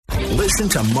Listen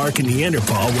to Mark and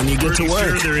Neanderthal when you get to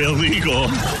work. Sure they're illegal.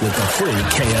 With the free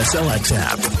KSLX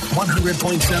app.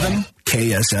 100.7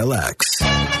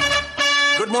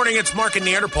 KSLX. Good morning, it's Mark and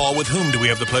Neanderthal. With whom do we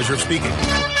have the pleasure of speaking?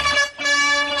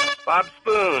 Bob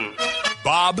Spoon.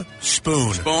 Bob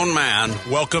Spoon. Spoon Man.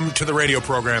 Welcome to the radio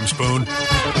program, Spoon.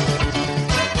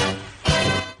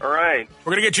 All right.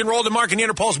 We're going to get you enrolled in Mark and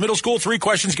Neanderthal's middle school. 3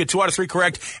 questions, get 2 out of 3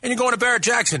 correct, and you're going to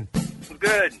Barrett-Jackson.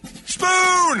 Good.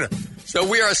 Spoon! So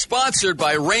we are sponsored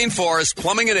by Rainforest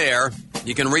Plumbing and Air.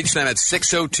 You can reach them at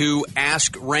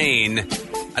 602-ASK-RAIN.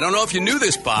 I don't know if you knew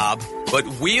this, Bob, but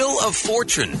Wheel of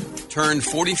Fortune turned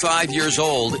 45 years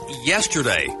old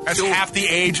yesterday. That's half the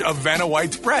age of Vanna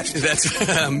White's breast. That's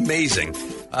amazing.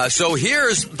 So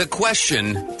here's the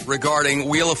question regarding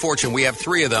Wheel of Fortune. We have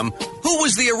 3 of them. Who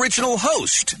was the original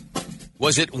host?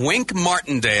 Was it Wink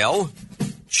Martindale,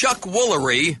 Chuck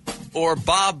Woolery, or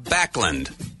Bob Backlund?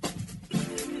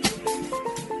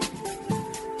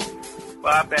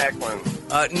 Bob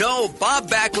Backlund. No, Bob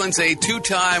Backlund's a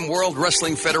 2-time World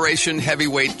Wrestling Federation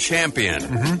heavyweight champion.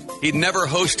 Mm-hmm. He'd never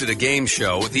hosted a game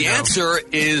show. The answer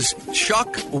is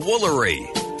Chuck Woolery.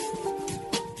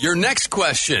 Your next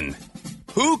question.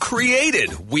 Who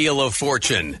created Wheel of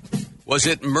Fortune? Was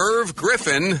it Merv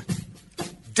Griffin,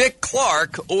 Dick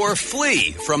Clark, or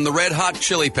Flea from the Red Hot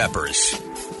Chili Peppers?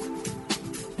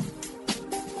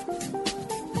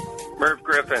 Merv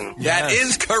Griffin. That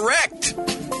is correct.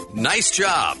 Nice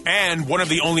job. And one of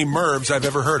the only Mervs I've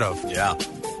ever heard of. Yeah.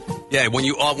 Yeah, when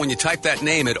you type that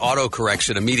name, it autocorrects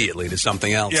it immediately to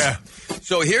something else. Yeah.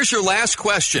 So here's your last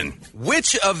question.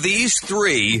 Which of these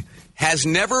 3 has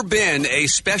never been a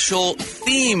special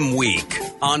theme week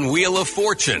on Wheel of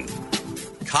Fortune?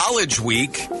 College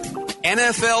Week,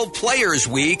 NFL Players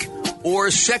Week,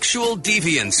 or Sexual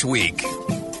Deviance Week?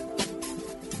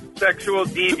 Sexual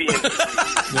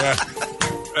Deviance. Yeah.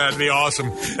 That'd be awesome.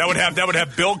 That would have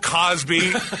Bill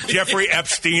Cosby, Jeffrey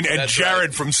Epstein, and That's Jared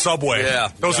right. from Subway. Yeah.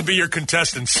 Those would be your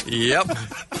contestants. Yep.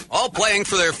 All playing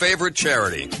for their favorite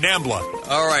charity. NAMBLA.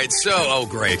 All right, so,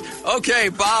 great. Okay,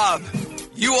 Bob,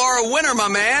 you are a winner, my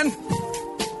man.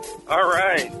 All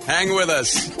right. Hang with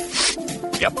us.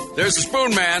 Yep. There's the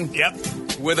Spoon Man. Yep.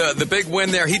 With the big win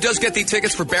there. He does get the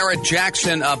tickets for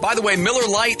Barrett-Jackson. By the way, Miller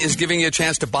Lite is giving you a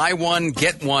chance to buy one,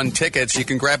 get one tickets. You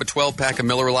can grab a 12-pack of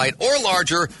Miller Lite or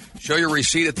larger, show your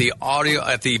receipt at the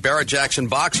Barrett-Jackson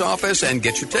box office, and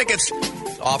get your tickets.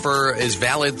 This offer is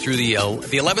valid through the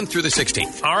 11th through the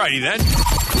 16th. All righty then.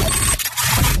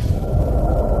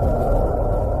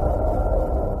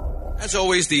 As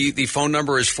always, the phone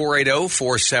number is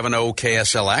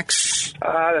 480-470-KSLX.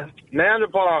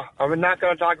 Neanderthal, I'm not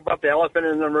going to talk about the elephant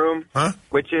in the room,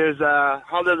 which is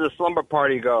how did the slumber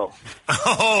party go?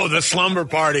 Oh, the slumber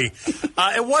party.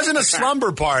 It wasn't a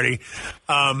slumber party.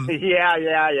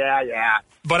 Yeah.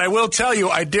 But I will tell you,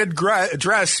 I did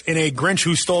dress in a Grinch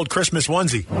Who Stole Christmas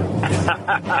onesie.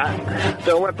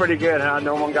 So it went pretty good, huh?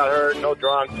 No one got hurt, no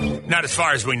drunk. Not as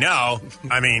far as we know.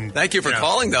 I mean... Thank you for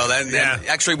calling, though.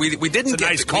 Actually, we didn't it's a get...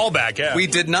 nice callback, yeah. We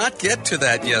did not get to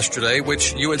that yesterday,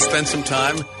 which you had spent some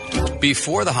time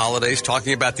before the holidays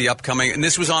talking about the upcoming... And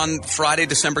this was on Friday,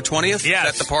 December 20th?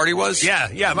 Yes. That the party was? Yeah.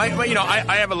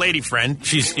 I have a lady friend.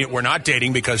 We're not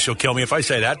dating because she'll kill me if I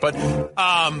say that, but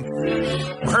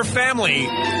her family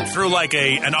threw like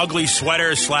an ugly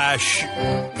sweater /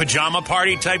 pajama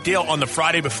party type deal on the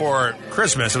Friday before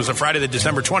Christmas. It was a Friday, the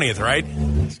December 20th, right?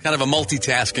 It's kind of a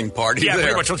multitasking party. Yeah, there.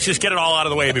 pretty much. Let's just get it all out of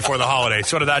the way before the holiday.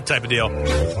 Sort of that type of deal.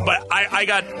 But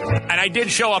I did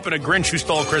show up in a Grinch Who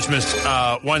Stole Christmas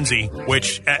onesie,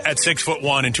 which at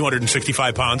 6'1" and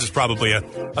 265 pounds is probably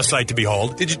a sight to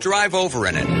behold. Did you drive over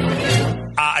in it?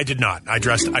 I did not. I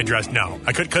dressed. No,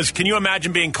 I could. Because can you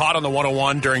imagine being caught on the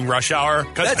 101 during rush hour?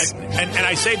 And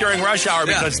I say during rush hour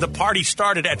because the party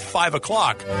started at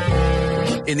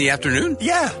 5:00 in the afternoon.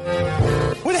 Yeah.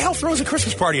 Who the hell throws a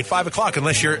Christmas party at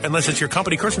 5:00 unless it's your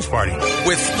company Christmas party?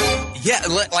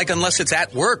 Unless it's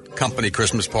at work company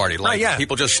Christmas party.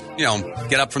 People just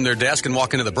get up from their desk and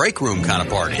walk into the break room kind of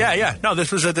party. Yeah. No,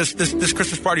 this was this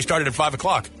Christmas party started at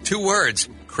 5:00. 2 words.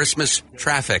 Christmas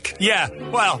traffic. Yeah,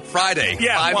 well... Friday,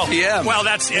 5 p.m. Well,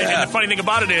 that's... Yeah. And the funny thing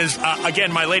about it is,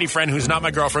 again, my lady friend, who's not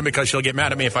my girlfriend because she'll get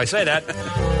mad at me if I say that,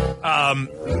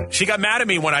 she got mad at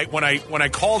me when I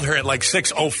called her at like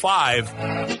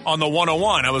 6:05 on the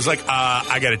 101. I was like,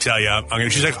 I got to tell you.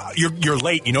 She's like, you're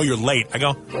late. You're late. I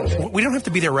go, we don't have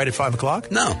to be there right at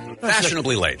 5:00? No,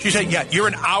 fashionably late. She said, yeah, you're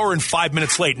an hour and 5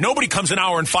 minutes late. Nobody comes an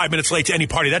hour and 5 minutes late to any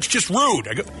party. That's just rude.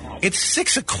 I go, It's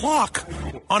 6 o'clock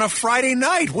on a Friday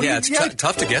night. It's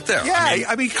tough to get there. Yeah,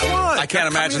 I mean, come on. I can't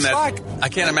imagine that. I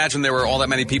can't imagine there were all that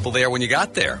many people there when you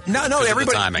got there. No,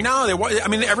 everybody. No,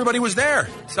 everybody was there.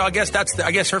 So I guess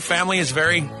I guess her family is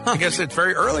very. I guess it's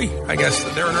very early. I guess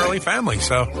they're an early family.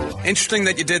 So interesting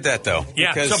that you did that, though.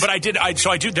 Yeah. But I did. I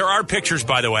do. There are pictures,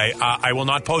 by the way. I will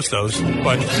not post those.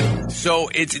 But so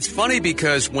it's funny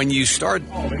because when you start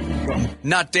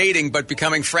not dating but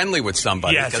becoming friendly with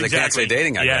somebody, because I can't say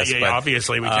dating, I guess. Yeah,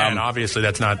 obviously we can. Obviously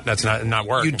that's not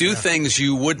work. You do things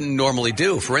you wouldn't normally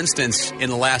do. For instance, in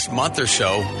the last month or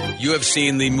so, you have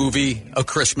seen the movie A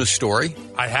Christmas Story.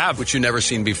 I have, which you've never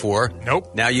seen before.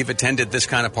 Nope. Now you've attended this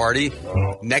kind of party.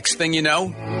 Next thing you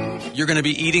know, you're going to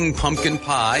be eating pumpkin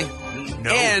pie.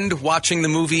 No. And watching the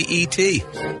movie E.T.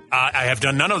 I have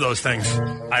done none of those things.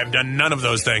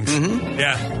 Mm-hmm.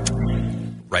 Yeah.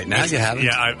 Right now you haven't.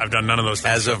 Yeah, I've done none of those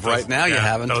things. As of right now, you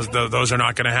haven't. Those are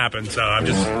not going to happen. So I'm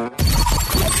just.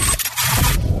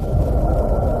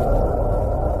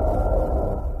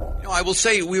 I will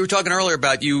say, we were talking earlier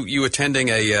about you attending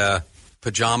a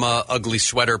pajama ugly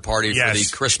sweater party for the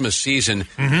Christmas season.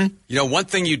 Mm-hmm. One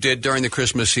thing you did during the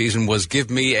Christmas season was give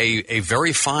me a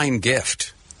very fine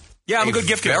gift. Yeah, I'm a good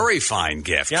gift giver. Very fine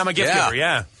gift. Yeah, I'm a gift giver,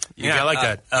 yeah. I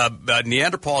like that.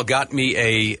 Neanderthal got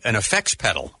me an effects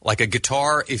pedal, like a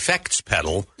guitar effects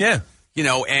pedal. Yeah.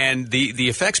 And the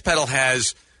effects pedal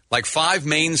has like 5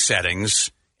 main settings,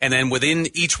 and then within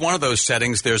each one of those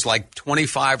settings, there's like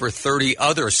 25 or 30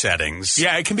 other settings.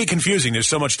 Yeah, it can be confusing. There's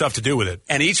so much stuff to do with it.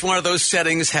 And each one of those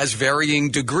settings has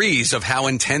varying degrees of how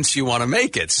intense you want to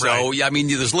make it. So, I mean,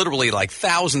 there's literally like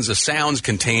thousands of sounds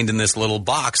contained in this little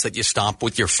box that you stomp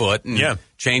with your foot and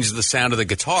changes the sound of the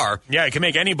guitar. Yeah, it can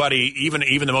make anybody, even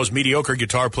the most mediocre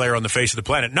guitar player on the face of the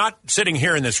planet, not sitting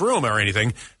here in this room or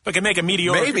anything, but can make a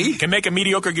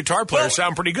mediocre guitar player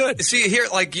sound pretty good. See, here,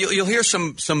 like you'll hear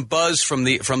some buzz from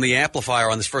the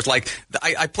amplifier on this first. Like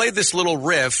I played this little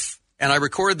riff. And I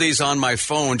recorded these on my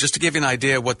phone just to give you an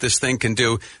idea of what this thing can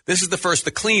do. This is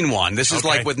the clean one. This is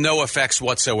like with no effects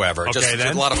whatsoever. Okay, just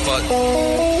then. a lot of fun.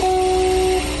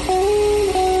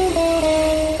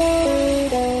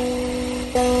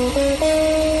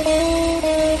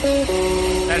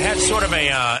 Sort of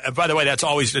a. By the way, that's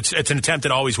always it's an attempt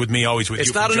at always with me, always with you.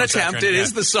 It's not an attempt. It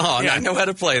is the song. I know how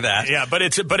to play that. Yeah, but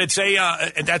it's a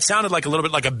that sounded like a little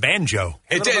bit like a banjo.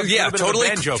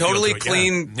 Totally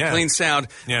clean sound.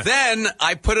 Yeah. Then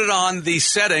I put it on the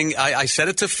setting. I set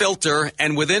it to filter,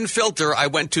 and within filter, I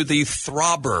went to the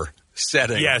throbber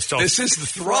setting. Yes, so this is the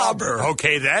throbber.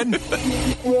 Okay, then.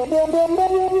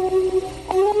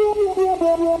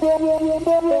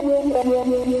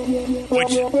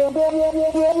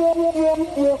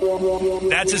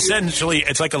 That's essentially,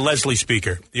 it's like a Leslie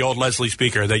speaker, the old Leslie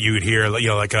speaker that you would hear,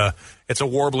 it's a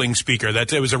warbling speaker.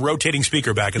 It was a rotating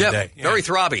speaker back in the day. Yeah. Very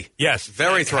throbby. Yes,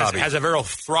 very throbby. Has a very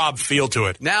throb feel to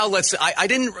it. Now I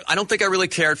don't think I really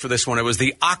cared for this one. It was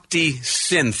the Octi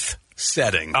Synth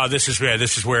setting. This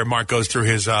is where Mark goes through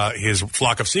his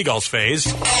flock of seagulls phase.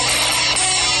 Nope.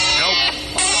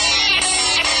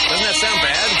 Doesn't that sound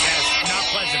bad? Yes, not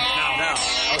pleasant. No.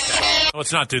 Okay.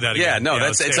 Let's not do that again. Yeah, no,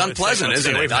 it's unpleasant,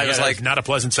 isn't it? I was like, not a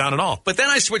pleasant sound at all. But then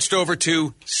I switched over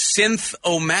to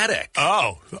Synth-O-Matic.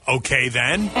 Oh, okay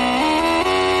then.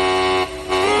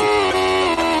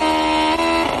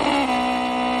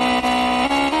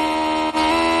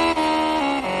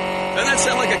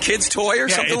 Sound like a kid's toy or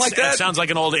something like that? It sounds like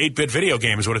an old 8-bit video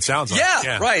game is what it sounds like.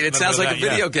 Yeah, right. It sounds like a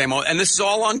video game. And this is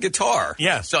all on guitar.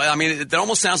 Yeah. So, I mean, it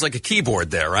almost sounds like a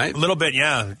keyboard there, right? A little bit,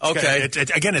 yeah. Okay.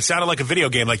 Again, it sounded like a video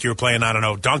game, like you were playing, I don't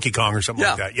know, Donkey Kong or something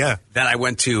like that. Yeah. Then I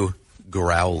went to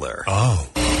Growler. Oh.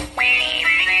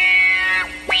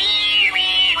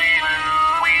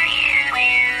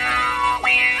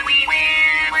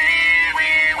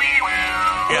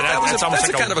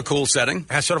 That's kind of a cool setting.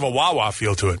 It has sort of a wah-wah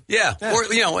feel to it. Yeah. Or,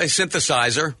 a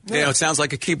synthesizer. Yeah. It sounds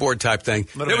like a keyboard type thing.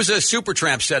 There was a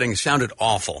Supertramp setting. It sounded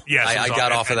awful. Yes, I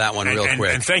got off of that one real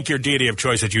quick. And thank your deity of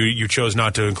choice that you chose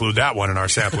not to include that one in our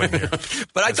sampling here.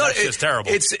 But I thought it's terrible.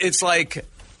 It's like...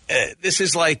 this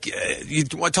is like you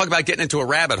want to talk about getting into a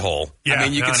rabbit hole. Yeah, I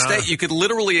mean, you could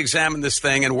literally examine this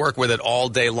thing and work with it all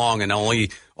day long and only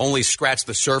scratch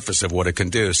the surface of what it can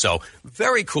do. So,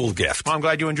 very cool gift. Well, I'm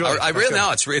glad you enjoyed it. I really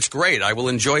know it's great. I will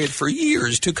enjoy it for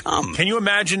years to come. Can you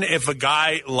imagine if a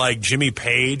guy like Jimmy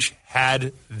Page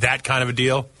had that kind of a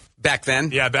deal back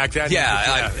then? Yeah, back then.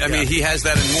 Yeah, I mean, he has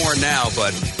that and more now,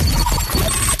 but.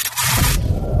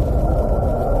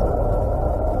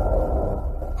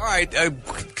 All right,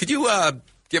 could you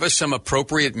give us some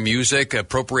appropriate music,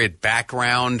 appropriate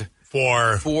background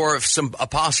for a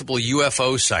possible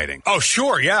UFO sighting? Oh,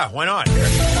 sure, yeah, why not?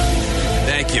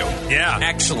 Thank you. Yeah.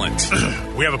 Excellent.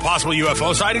 We have a possible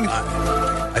UFO sighting?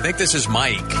 I think this is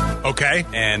Mike. Okay.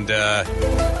 And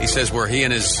he says where he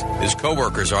and his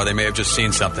coworkers are, they may have just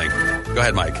seen something. Go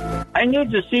ahead, Mike. I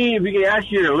need to see if you can ask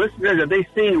your listeners if they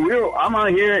seen I'm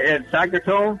out here at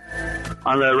Sacaton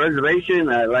on the reservation,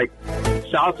 like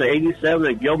south of 87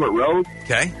 at Gilbert Road.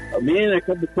 Okay. Me and a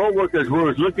couple of co-workers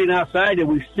were looking outside, and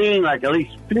we've seen like at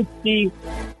least 50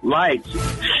 lights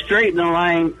straight in a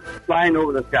line flying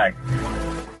over the sky.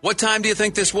 What time do you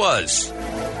think this was?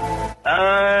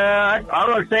 I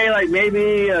would say like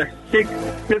maybe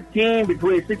 6:15,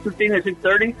 between 6:15 and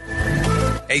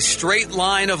 6:30. A straight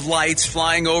line of lights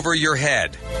flying over your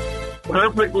head.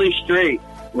 Perfectly straight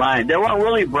line. They weren't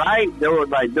really bright. There were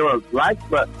lights,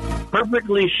 but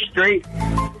perfectly straight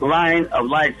line of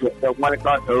lights that went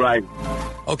across the horizon.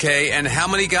 Okay, and how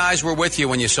many guys were with you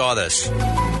when you saw this?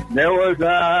 There was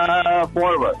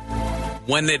 4 of us.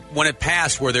 When it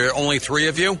passed, were there only 3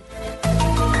 of you?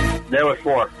 There was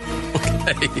 4.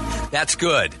 Okay, that's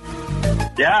good.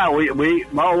 Yeah, one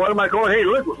of my coworkers, hey,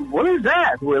 look, what is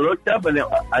that? We looked up, and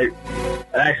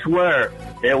I swear,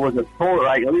 there was a total,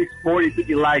 like at least 40,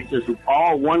 50 lights, just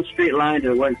all one straight line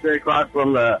that went straight across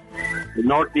from the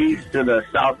northeast to the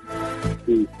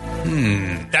southeast.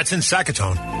 That's in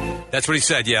Sacaton. That's what he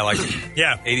said, yeah, like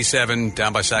 87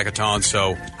 down by Sacaton,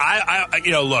 so...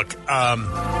 Look...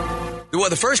 Well,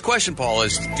 the first question, Paul,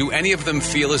 is do any of them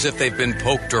feel as if they've been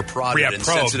poked or prodded in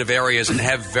sensitive areas and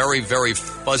have very, very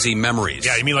fuzzy memories?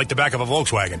 Yeah, you mean like the back of a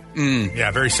Volkswagen?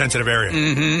 Yeah, very sensitive area.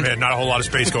 Mm-hmm. Yeah, not a whole lot of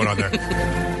space going on there.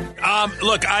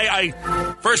 Look, I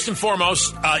first and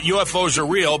foremost, UFOs are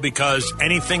real because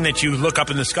anything that you look up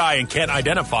in the sky and can't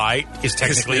identify is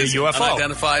technically a UFO.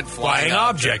 Unidentified flying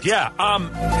object. Yeah.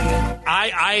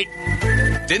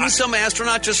 Didn't some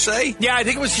astronaut just say? Yeah, I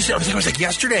think it was like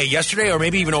yesterday, or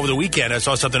maybe even over the weekend. I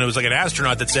saw something that was like an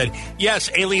astronaut that said,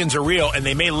 yes, aliens are real and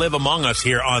they may live among us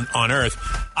here on Earth.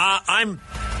 I'm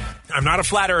not a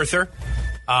flat earther,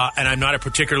 and I'm not a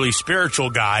particularly spiritual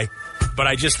guy, but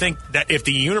I just think that if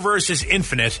the universe is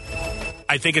infinite,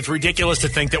 I think it's ridiculous to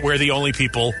think that we're the only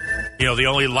people, the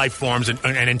only life forms,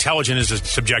 and intelligent is a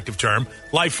subjective term,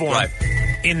 life form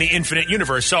in the infinite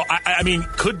universe. So, I mean,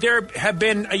 could there have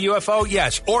been a UFO?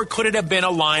 Yes. Or could it have been a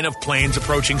line of planes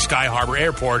approaching Sky Harbor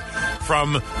Airport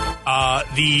from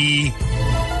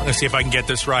let's see if I can get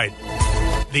this right,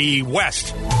 the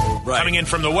west. Right. Coming in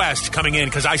from the west,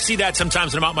 because I see that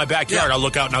sometimes when I'm out in my backyard. Yeah. I'll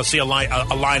look out and I'll see a line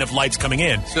of lights coming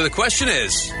in. So the question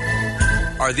is,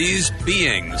 are these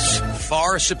beings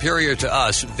far superior to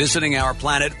us visiting our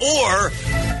planet, or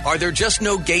are there just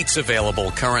no gates available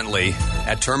currently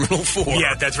at Terminal 4?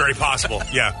 Yeah, that's very possible.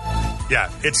 Yeah.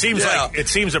 It seems like it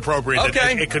seems appropriate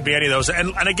that it could be any of those.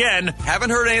 And again, haven't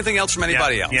heard anything else from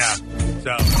anybody else. Yeah.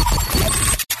 So.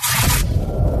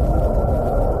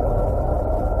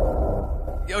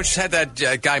 Just had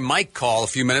that guy Mike call a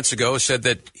few minutes ago, said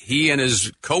that he and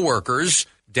his coworkers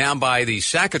down by the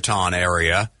Sacaton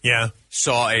area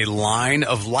saw a line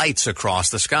of lights across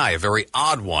the sky, a very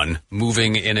odd one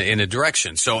moving in a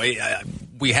direction. So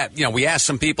we asked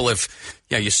some people if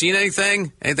you seen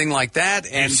anything like that,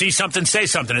 and you see something, say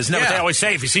something. Isn't that what they always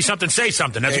say? If you see something, say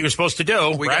something. That's what you're supposed to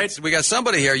do, right? We got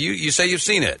somebody here. You say you've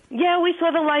seen it. Yeah, we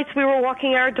saw the lights. We were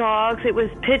walking our dogs. It was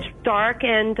pitch dark,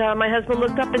 and my husband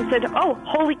looked up and said, "Oh,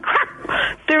 holy crap!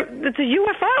 It's a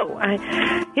UFO."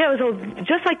 It was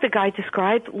just like the guy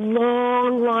described,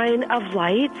 long line of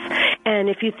lights. And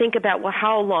if you think about, well,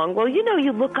 how long? Well, you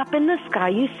look up in the sky,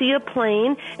 you see a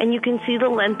plane, and you can see the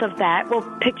length of that. Well,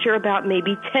 picture about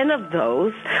maybe 10 of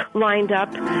those lined up,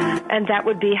 and that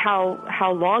would be how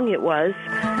long it was.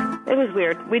 It was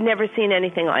weird. We'd never seen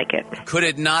anything like it. Could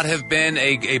it not have been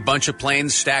a bunch of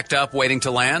planes stacked up waiting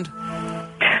to land?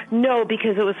 No,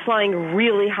 because it was flying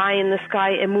really high in the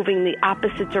sky and moving the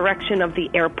opposite direction of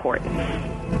the airport.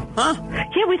 Huh?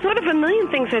 Yeah, we thought of a million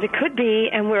things that it could be,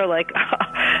 and we were like,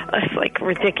 it's like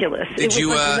ridiculous. It was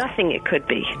like nothing it could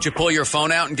be. Did you pull your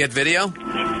phone out and get video?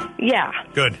 Yeah.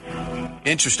 Good. Yes.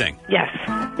 Interesting.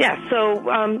 So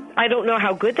I don't know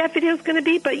how good that video is going to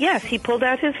be, but yes, he pulled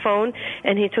out his phone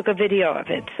and he took a video of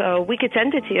it. So we could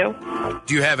send it to you.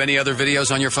 Do you have any other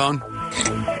videos on your phone?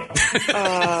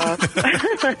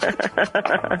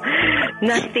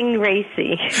 Nothing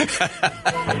racy.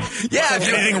 Yeah.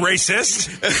 Anything racist?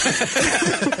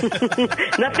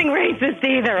 Nothing racist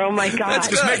either. Oh my God. That's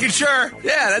just making sure.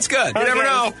 Yeah, that's good. You never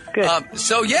know. Good.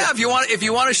 So yeah, if you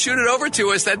want to shoot it over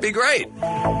to us, that'd be great.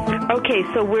 Okay,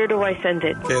 so where do I send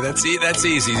it? Okay, that's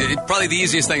easy. Probably the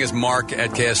easiest thing is Mark at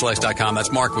KSLX.com.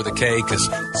 That's Mark with a K because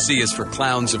C is for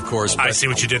clowns, of course. I see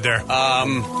what you did there.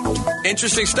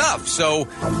 Interesting stuff. So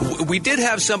we did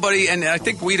have somebody, and I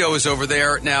think Guido is over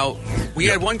there now. We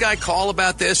had one guy call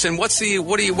about this, and what are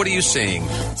you seeing?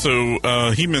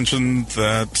 So he mentioned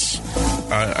that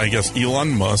I guess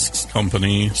Elon Musk's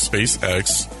company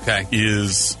SpaceX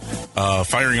is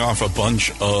firing off a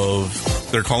bunch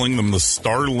of, they're calling them the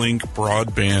Starlink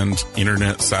broadband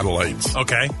internet satellites.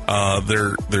 Okay.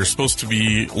 They're supposed to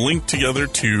be linked together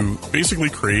to basically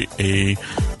create a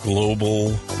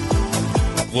globally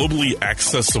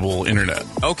accessible internet.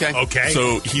 Okay.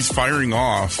 So he's firing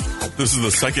off, this is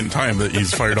the second time that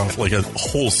he's fired off like a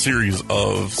whole series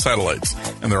of satellites.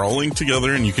 And they're all linked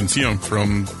together and you can see them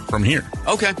from here.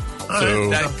 Okay. So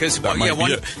because one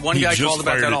guy called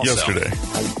about that also. Yesterday.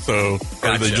 So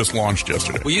or they just launched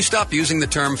yesterday. Will you stop using the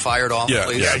term fired off,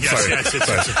 please? Yes.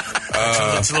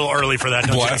 It's a little early for that.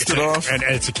 Blasted off? And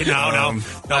it's no,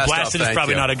 blasted is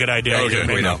probably not a good idea.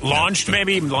 Okay. Launched,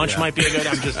 maybe? Launched might be a good...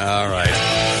 All right.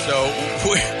 So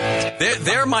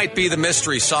there might be the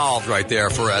mystery solved right there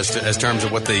for us as terms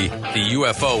of what the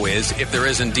UFO is, if there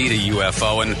is indeed a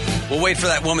UFO. And we'll wait for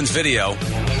that woman's video.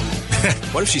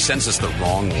 What if she sends us the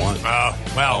wrong one?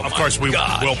 Of course, we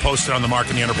will post it on the Mark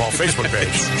and Neanderthal Facebook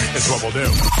page. That's what we'll do.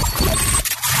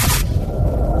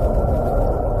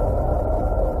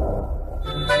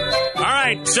 All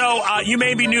right, so you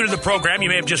may be new to the program. You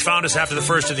may have just found us after the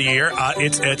first of the year.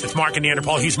 It's Mark and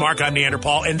Neanderthal. He's Mark, I'm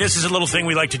Neanderthal. And this is a little thing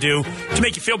we like to do to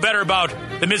make you feel better about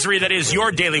the misery that is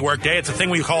your daily workday. It's a thing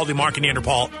we call the Mark and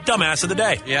Neanderthal Dumbass of the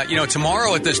Day. Yeah,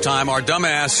 tomorrow at this time, our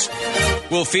dumbass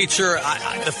will feature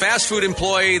the fast food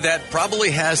employee that probably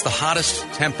has the hottest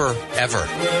temper ever.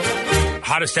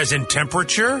 Hottest as in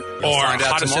temperature or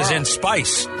hottest as in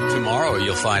spice? Tomorrow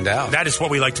you'll find out. That is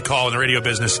what we like to call in the radio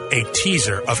business a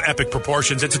teaser of epic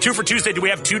proportions. It's a 2 for Tuesday. Do we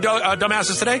have two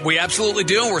dumbasses today? We absolutely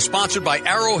do. We're sponsored by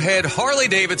Arrowhead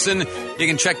Harley-Davidson. You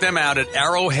can check them out at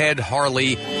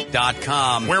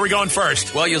arrowheadharley.com. Where are we going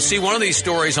first? Well, you'll see one of these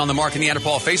stories on the Mark and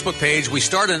Neanderthal Facebook page. We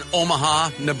start in Omaha,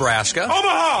 Nebraska.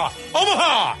 Omaha!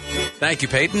 Thank you,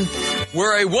 Peyton.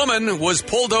 Where a woman was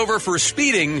pulled over for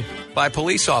speeding by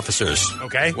police officers.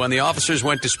 Okay. When the officers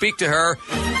went to speak to her,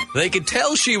 they could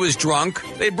tell she was drunk.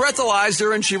 They breathalyzed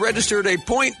her, and she registered a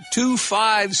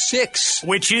 .256.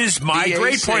 Which is my BAC.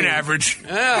 grade point average.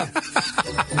 Yeah.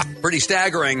 Pretty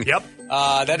staggering. Yep.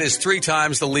 That is 3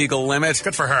 times the legal limit.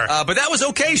 Good for her. But that was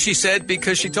okay, she said,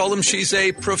 because she told him she's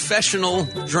a professional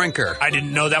drinker. I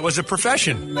didn't know that was a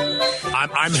profession.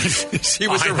 She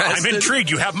was arrested. I'm intrigued.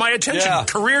 You have my attention. Yeah.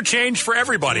 Career change for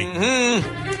everybody.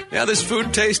 Mm-hmm. Yeah, there's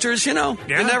food tasters, you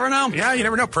never know. Yeah, you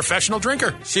never know. Professional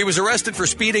drinker. She was arrested for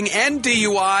speeding and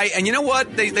DUI, and you know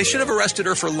what? They should have arrested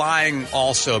her for lying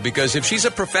also, because if she's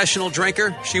a professional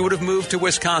drinker, she would have moved to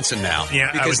Wisconsin now.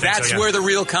 Yeah, because that's where the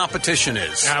real competition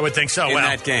is. I would think so. In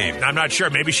that game. I'm not sure.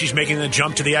 Maybe she's making the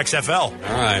jump to the XFL. All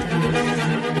right.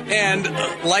 And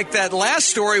like that last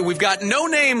story, we've got no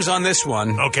names on this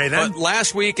one. Okay, then. But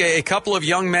last week, a couple of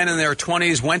young men in their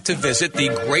 20s went to visit the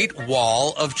Great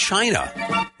Wall of China.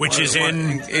 Which is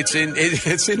in... It's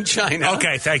in China.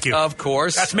 Okay, thank you. Of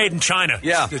course. That's made in China.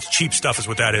 Yeah. It's cheap stuff is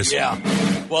what that is. Yeah.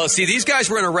 Well, see, these guys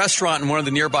were in a restaurant in one of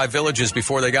the nearby villages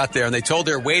before they got there, and they told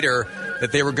their waiter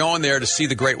that they were going there to see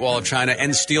the Great Wall of China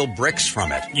and steal bricks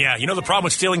from it. Yeah, you know the problem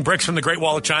with stealing bricks from the Great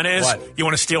Wall of China is? What? You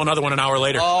want to steal another one an hour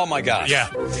later. Oh, my gosh.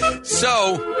 Yeah.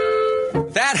 So...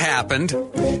 that happened,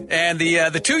 and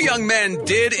the 2 young men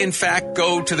did, in fact,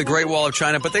 go to the Great Wall of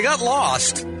China, but they got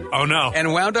lost. Oh, no.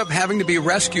 And wound up having to be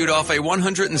rescued off a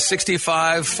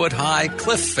 165-foot-high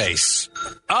cliff face.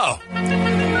 Oh.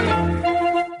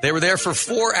 They were there for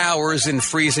 4 hours in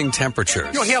freezing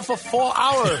temperatures. You're here for 4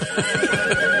 hours.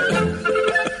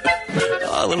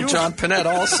 Little John Panette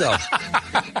also.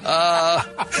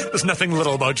 There's nothing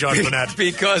little about John Panette.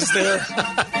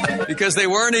 Because they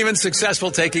weren't even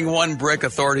successful taking one brick,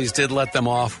 authorities did let them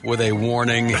off with a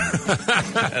warning.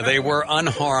 They were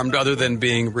unharmed other than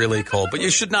being really cold. But you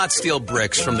should not steal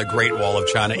bricks from the Great Wall of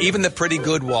China. Even the pretty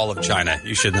good Wall of China,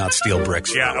 you should not steal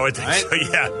bricks. Yeah, I would think so,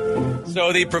 yeah.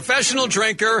 So the professional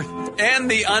drinker and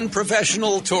the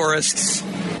unprofessional tourists,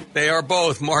 they are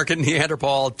both Mark and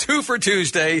Neanderthal 2 for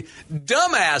Tuesday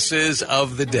dumbasses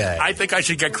of the day. I think I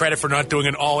should get credit for not doing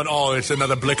an all in all. It's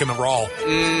another blick in the raw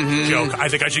joke. I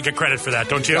think I should get credit for that,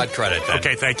 don't you? Got credit. Then.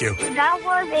 Okay, thank you. That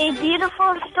was a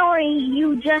beautiful story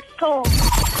you just told.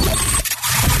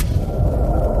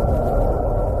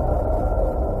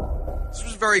 This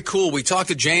was very cool. We talked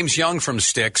to James Young from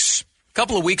Styx a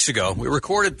couple of weeks ago. We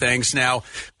recorded things. Now,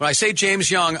 when I say James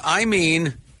Young, I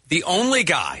mean the only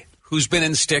guy who's been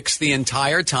in Styx the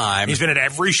entire time. He's been at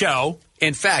every show.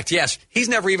 In fact, yes, he's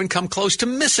never even come close to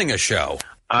missing a show.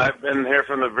 I've been here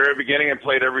from the very beginning and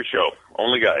played every show.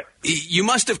 Only guy. You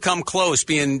must have come close,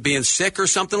 being sick or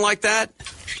something like that?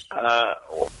 No,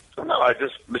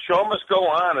 the show must go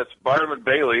on. It's Barnum and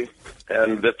Bailey,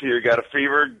 and if you got a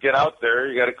fever, get out there.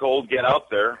 You got a cold, get out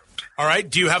there. All right.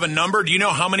 Do you have a number? Do you know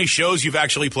how many shows you've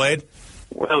actually played?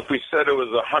 Well, if we said it was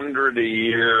 100 a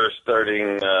year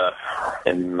starting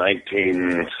in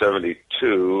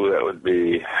 1972, that would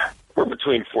be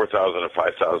between 4,000 and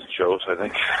 5,000 shows, I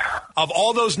think. Of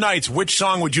all those nights, which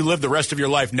song would you live the rest of your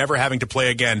life never having to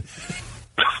play again?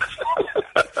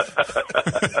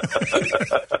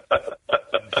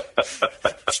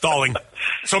 Stalling.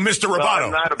 So, Mr.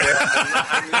 Roboto. Well,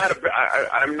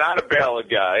 I'm not a ballad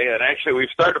guy, and actually, we've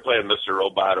started playing Mr.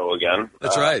 Roboto again.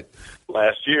 That's right.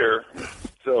 Last year.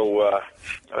 So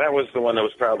that was the one that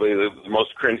was probably the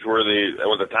most cringeworthy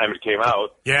at the time it came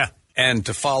out. Yeah. And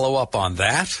to follow up on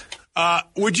that,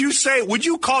 would you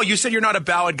call, you said you're not a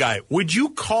ballad guy. Would you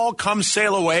call Come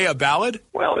Sail Away a ballad?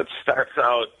 Well, it starts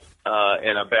out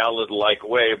in a ballad-like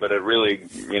way, but it really,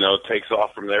 takes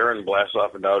off from there and blasts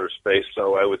off into outer space.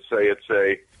 So I would say it's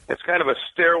kind of a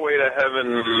Stairway to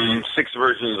Heaven, sixth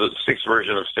version of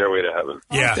Stairway to Heaven.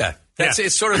 Yeah.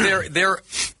 It's sort of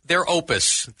their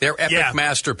opus, their epic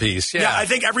masterpiece. Yeah, I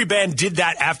think every band did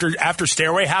that after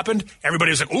Stairway happened. Everybody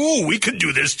was like, ooh, we could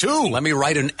do this too. Let me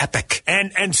write an epic.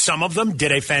 And some of them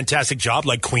did a fantastic job,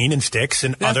 like Queen and Styx,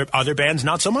 and other bands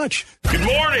not so much. Good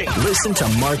morning. Listen to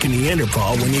Mark and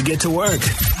Neanderthal when you get to work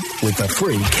with the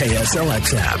free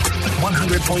KSLX app.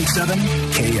 100.7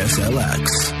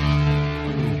 KSLX.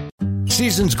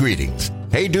 Season's greetings.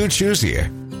 Hey Dude Shoes here.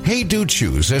 Hey Dude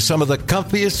Shoes are some of the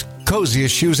comfiest,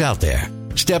 coziest shoes out there.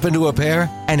 Step into a pair,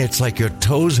 and it's like your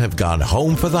toes have gone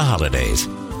home for the holidays.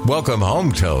 Welcome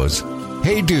home, toes.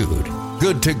 Hey Dude,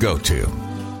 good to go to.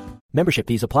 Membership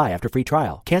fees apply after free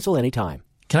trial. Cancel anytime.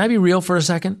 Can I be real for a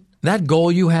second? That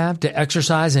goal you have to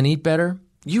exercise and eat better,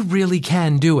 you really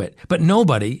can do it. But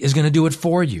nobody is going to do it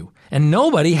for you. And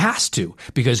nobody has to,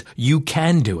 because you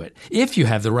can do it if you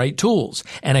have the right tools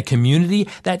and a community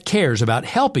that cares about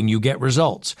helping you get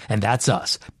results. And that's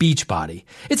us, Beachbody.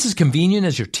 It's as convenient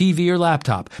as your TV or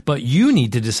laptop, but you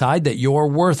need to decide that you're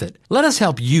worth it. Let us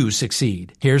help you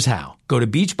succeed. Here's how. Go to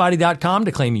Beachbody.com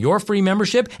to claim your free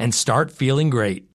membership and start feeling great.